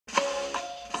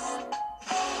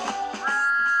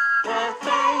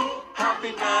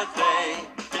birthday.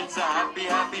 It's a happy,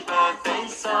 happy birthday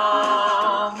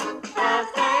song.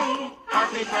 Birthday,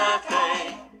 happy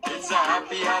birthday. It's a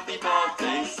happy, happy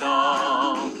birthday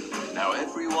song. Now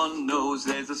everyone knows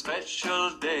there's a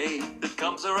special day that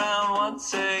comes around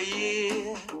once a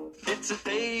year. It's a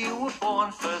day you were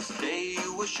born, first day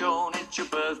you were shown. It's your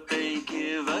birthday,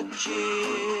 give a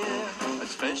cheer. A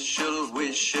special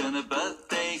wish and a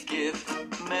birthday gift,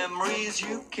 memories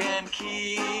you can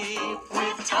keep.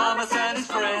 With Thomas and his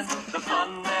friends, the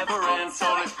fun never ends, so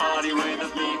let's party with a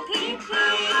beep, beep,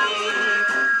 beep.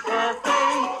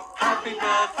 Birthday, happy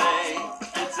birthday.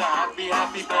 It's a happy,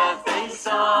 happy birthday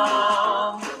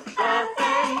song.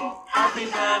 Birthday, happy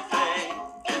birthday.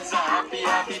 It's a happy,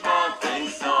 happy birthday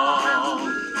song.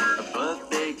 A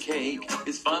birthday cake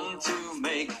is fun to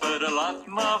make, but a lot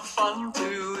more fun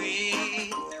to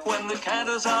eat. When the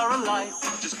candles are alight,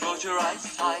 just close your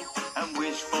eyes tight and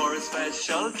wish for a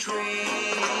special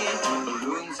treat.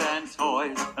 Balloons and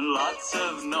toys and lots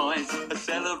of noise, a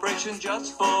celebration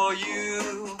just for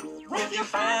you. With your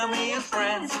family and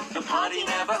friends, the party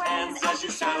never ends as you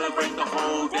celebrate the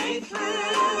whole day through.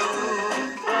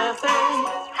 Birthday,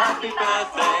 happy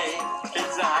birthday.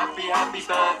 It's a happy, happy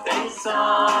birthday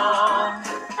song.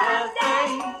 Birthday,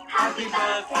 happy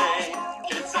birthday.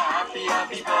 It's a happy,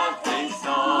 happy birthday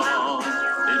song.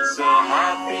 It's a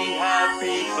happy, happy